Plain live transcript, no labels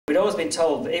We'd always been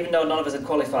told that even though none of us had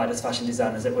qualified as fashion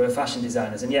designers, that we were fashion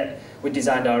designers, and yet we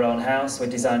designed our own house, we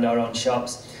designed our own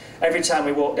shops. Every time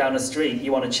we walk down the street,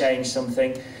 you want to change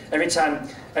something. Every time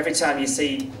you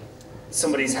see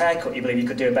somebody's haircut, you believe you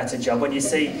could do a better job. When you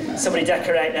see somebody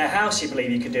decorate their house, you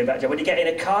believe you could do a better job. When you get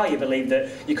in a car, you believe that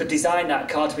you could design that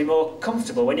car to be more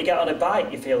comfortable. When you get on a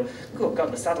bike, you feel, oh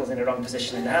God, the saddle's in the wrong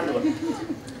position in the handle.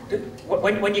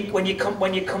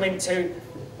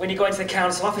 When you go into the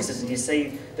council offices and you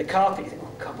see the carpet, you think,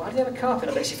 oh God, why do they have a carpet?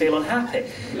 That makes you feel unhappy.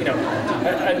 You know,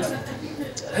 and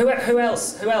who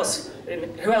else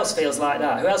feels like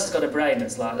that? Who else has got a brain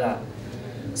that's like that?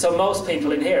 So most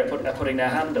people in here are putting their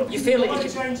hand up. You feel that you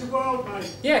can change the world,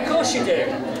 mate. Yeah, of course you do.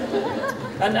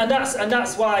 And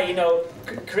that's why, you know,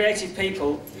 creative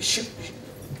people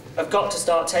have got to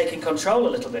start taking control a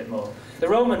little bit more. The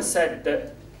Romans said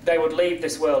that they would leave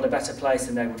this world a better place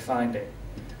than they would find it.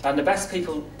 And the best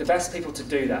people to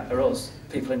do that are us,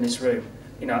 people in this room.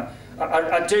 You know,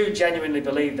 I do genuinely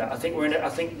believe that. I think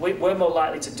we're more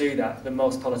likely to do that than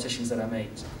most politicians that I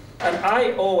meet. And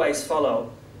I always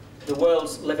follow the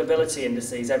world's livability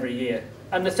indices every year.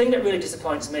 And the thing that really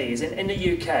disappoints me is in the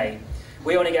UK,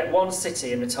 we only get one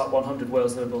city in the top 100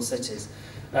 world's livable cities,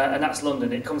 and that's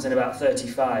London. It comes in about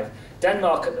 35.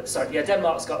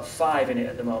 Denmark's got 5 in it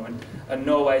at the moment, and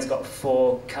Norway's got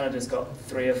 4, Canada's got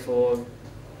 3 or 4,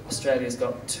 Australia's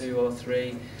got 2 or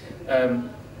 3,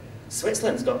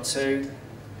 Switzerland's got 2,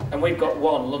 and we've got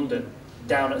 1, London,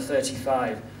 down at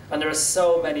 35. And there are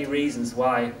so many reasons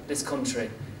why this country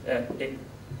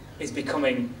is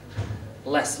becoming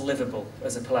less livable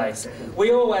as a place. We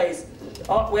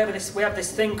have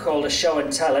this thing called a show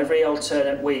and tell every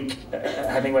alternate week at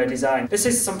Hemingway Design. This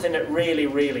is something that really,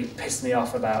 really pissed me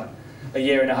off about a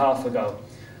year and a half ago.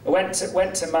 I went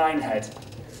to Minehead,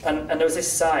 and there was this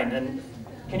sign, and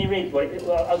can you read what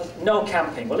no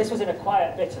camping. Well, this was in a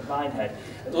quiet bit of Minehead.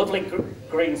 Lovely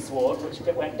green sward, which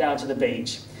went down to the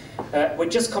beach.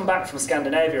 We'd just come back from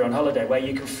Scandinavia on holiday, where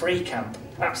you can free camp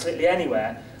absolutely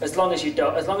anywhere, as long as you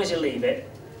leave it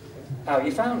how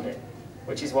you found it,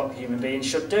 which is what human beings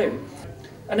should do.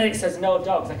 And then it says no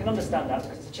dogs. I can understand that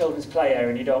because it's a children's play area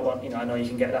and you don't want, you know, I know you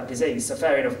can get that disease, so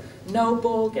fair enough. No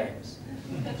ball games.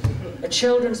 A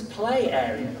children's play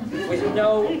area with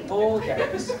no ball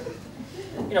games.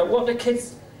 You know, what the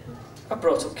kids, I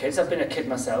brought up kids, I've been a kid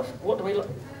myself, what do we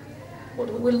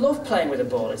love playing with a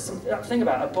ball. It's that thing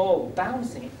about a ball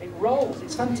bouncing, it rolls,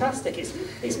 it's fantastic,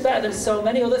 it's better than so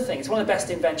many other things, it's one of the best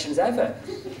inventions ever.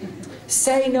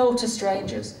 Say no to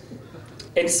strangers.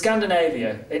 In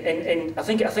Scandinavia, I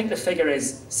think the figure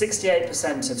is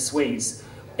 68% of Swedes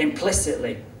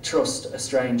implicitly trust a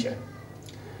stranger.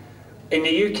 In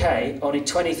the UK, only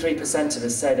 23% of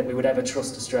us say that we would ever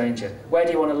trust a stranger. Where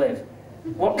do you want to live?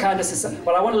 What kind of society?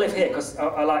 Well, I want to live here because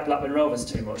I like Blackburn Rovers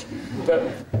too much. But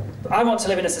I want to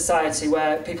live in a society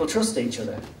where people trust each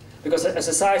other. Because a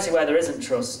society where there isn't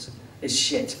trust is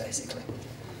shit, basically.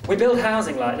 We build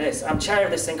housing like this. I'm chair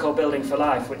of this thing called Building for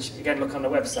Life, which, again, look on the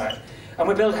website. And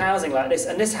we build housing like this,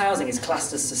 and this housing is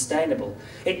classed as sustainable.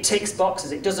 It ticks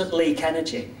boxes, it doesn't leak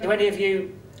energy. Do any of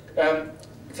you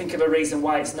think of a reason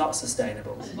why it's not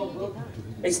sustainable?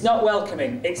 It's not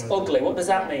welcoming, it's ugly. What does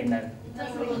that mean then?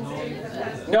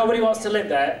 Nobody wants to live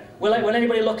there. Will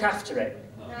anybody look after it?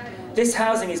 This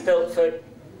housing is built for,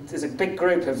 there's a big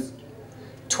group of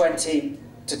 20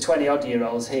 to 20 odd year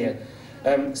olds here.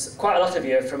 Quite a lot of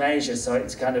you are from Asia, so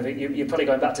it's kind of, you're probably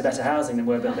going back to better housing than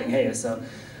we're building here. So,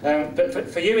 but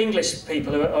for you English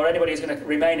people, or anybody who's going to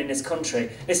remain in this country,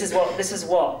 this is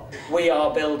what we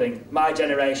are building. My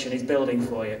generation is building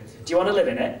for you. Do you want to live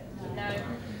in it? No.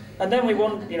 And then we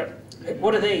want, you know,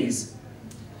 what are these?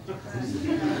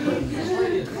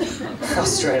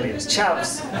 Australians,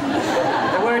 chavs.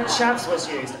 The word chavs was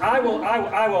used. I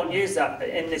won't use that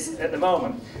in this at the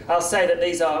moment. I'll say that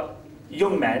these are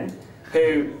young men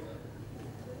who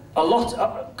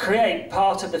create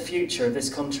part of the future of this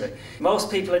country.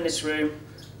 Most people in this room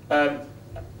have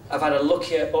had a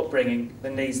luckier upbringing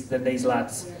than these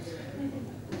lads.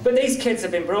 But these kids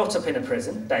have been brought up in a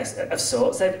prison of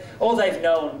sorts. All they've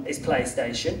known is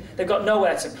PlayStation. They've got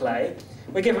nowhere to play.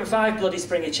 We give them 5 bloody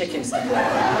springy chickens to play.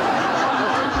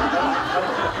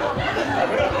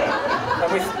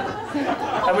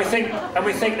 and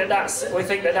we think that that's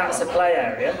a play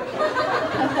area.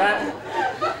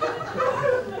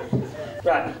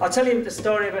 Right, I'll tell you the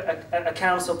story of a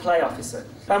council play officer.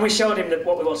 And we showed him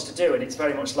what we wanted to do, and it's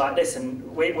very much like this. And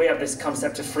we have this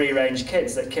concept of free-range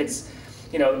kids, that kids,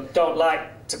 you know, don't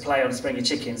like to play on springy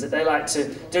chickens, that they like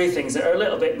to do things that are a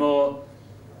little bit more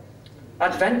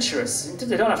adventurous.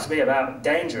 They don't have to be about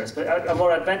dangerous, but are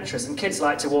more adventurous. And kids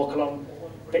like to walk along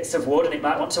bits of wood and it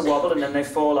might want to wobble and then they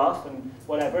fall off and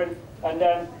whatever.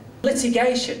 And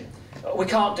litigation, we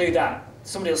can't do that.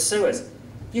 Somebody will sue us.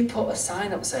 You put a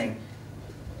sign up saying,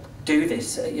 do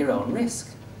this at your own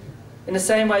risk. In the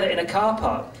same way that in a car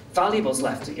park, valuables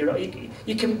left at your own,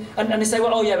 you can, and they say,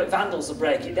 well, oh yeah, but vandals will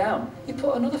break it down. You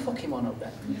put another fucking one up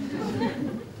there.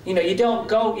 You know, you don't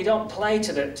play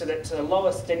to the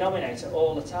lowest denominator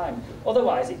all the time.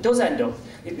 Otherwise, it does end up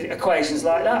equations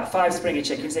like that: 5 springy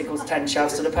chickens equals 10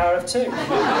 chavs to the power of 2.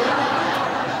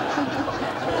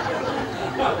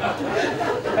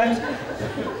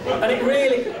 and it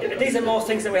really, these are more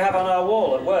things that we have on our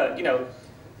wall at work. You know,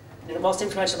 in the most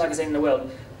influential magazine in the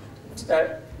world,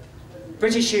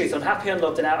 British youth, unhappy,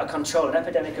 unloved and out of control. An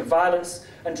epidemic of violence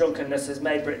and drunkenness has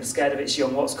made Britain scared of its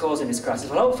young. What's causing this crisis?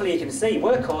 Well, hopefully you can see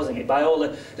we're causing it by all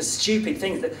the stupid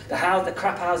things, the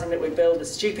crap housing that we build, the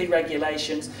stupid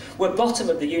regulations. We're bottom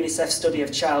of the UNICEF study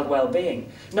of child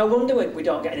well-being. No wonder we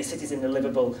don't get any cities in the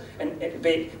livable.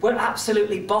 We're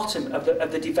absolutely bottom of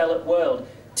the developed world.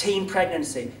 Teen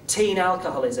pregnancy, teen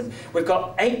alcoholism. We've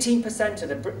got 18%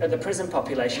 of the prison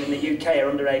population in the UK are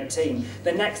under 18.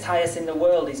 The next highest in the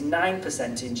world is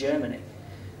 9% in Germany.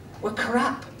 We're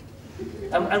crap.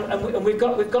 And we've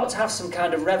got to have some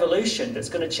kind of revolution that's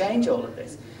going to change all of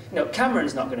this. You know,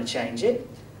 Cameron's not going to change it.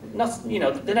 You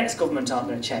know, the next government aren't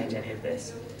going to change any of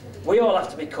this. We all have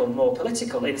to become more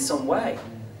political in some way.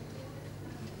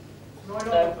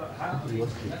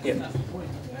 Yeah.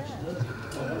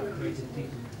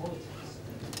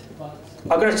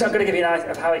 I'm going to give you an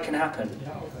idea of how it can happen,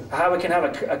 how we can have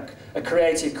a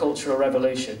creative cultural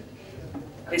revolution.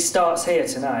 It starts here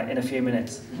tonight, in a few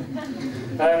minutes.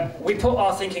 We put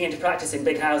our thinking into practice in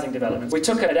big housing developments. We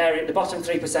took an area at the bottom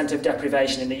 3% of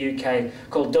deprivation in the UK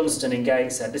called Dunstan in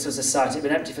Gateshead. This was a site, it had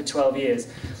been empty for 12 years.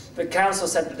 The council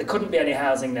said that there couldn't be any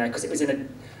housing there because it was in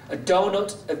a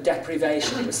donut of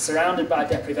deprivation. It was surrounded by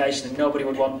deprivation and nobody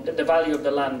would want, the value of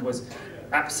the land was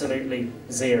absolutely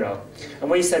zero. And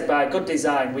we said by good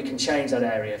design we can change that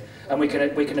area and we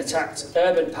can attract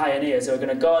urban pioneers who are going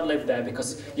to go and live there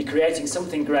because you're creating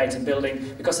something great and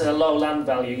building, because of the low land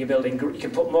value, you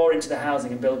can put more into the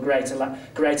housing and build greater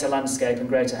landscape and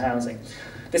greater housing.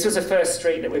 This was the first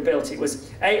street that we built. It was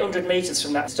 800 metres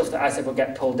from that stuff that I said would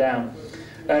get pulled down.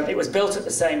 It was built at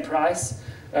the same price.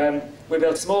 We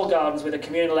built small gardens with a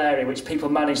communal area which people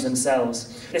manage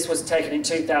themselves. This was taken in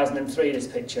 2003, this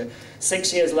picture.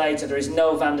 6 years later, there is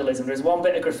no vandalism. There is one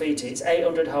bit of graffiti. It's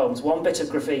 800 homes, one bit of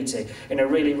graffiti in a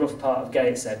really rough part of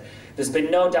Gateshead. There's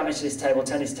been no damage to this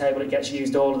tennis table. It gets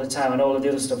used all of the time, and all of the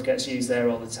other stuff gets used there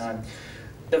all the time.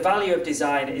 The value of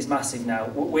design is massive now.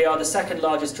 We are the second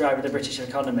largest driver of the British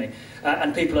economy,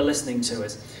 and people are listening to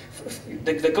us.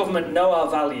 The government know our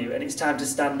value, and it's time to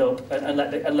stand up and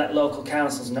let local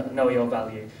councils know your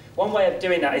value. One way of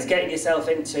doing that is getting yourself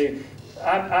into...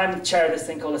 I'm chair of this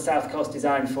thing called the South Coast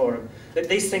Design Forum.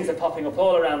 These things are popping up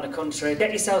all around the country.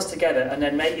 Get yourselves together and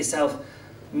then make yourself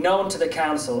known to the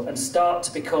council and start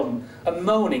to become a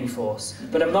moaning force,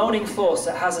 but a moaning force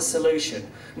that has a solution.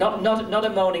 Not a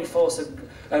moaning force of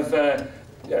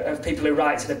people who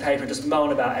write to the paper and just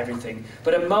moan about everything,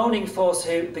 but a moaning force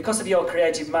who, because of your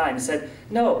creative mind, said,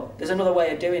 no, there's another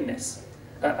way of doing this.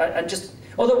 And just,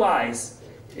 otherwise,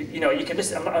 you know, you can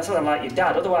listen, I'm like your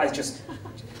dad, otherwise just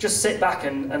sit back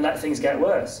and let things get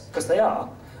worse, because they are,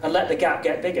 and let the gap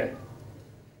get bigger.